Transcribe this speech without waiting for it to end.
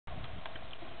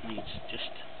needs just...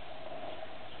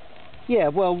 Yeah,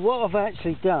 well, what I've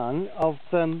actually done, I've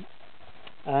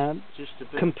just a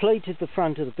bit. completed the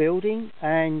front of the building,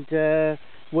 and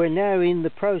we're now in the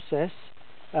process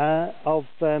of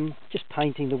just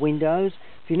painting the windows.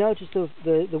 If you notice,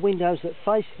 the windows that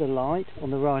face the light on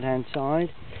the right hand side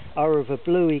are of a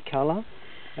bluey colour.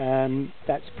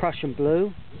 That's Prussian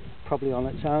blue, probably on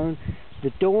its own.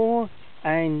 The door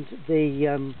and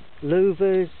the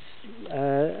louvers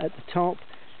at the top,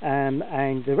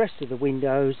 and the rest of the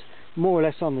windows, more or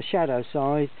less on the shadow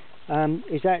side,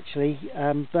 is actually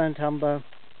burnt umber,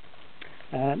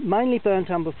 mainly burnt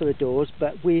umber for the doors,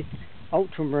 but with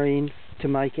ultramarine to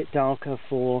make it darker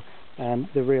for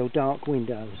the real dark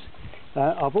windows.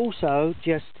 I've also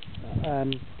just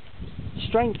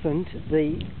strengthened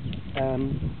the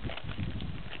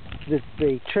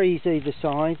trees either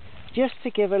side, just to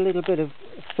give a little bit of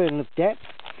feeling of depth,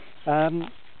 and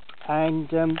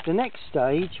the next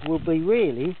stage will be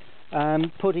really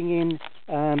putting in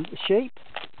sheep.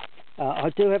 I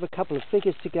do have a couple of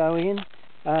figures to go in,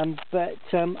 but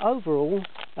overall,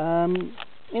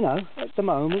 you know, at the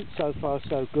moment, so far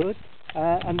so good.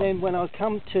 And then when I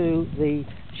come to the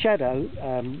shadow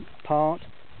part,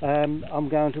 I'm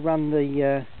going to run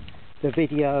the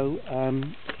video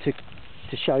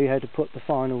to show you how to put the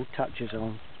final touches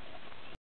on.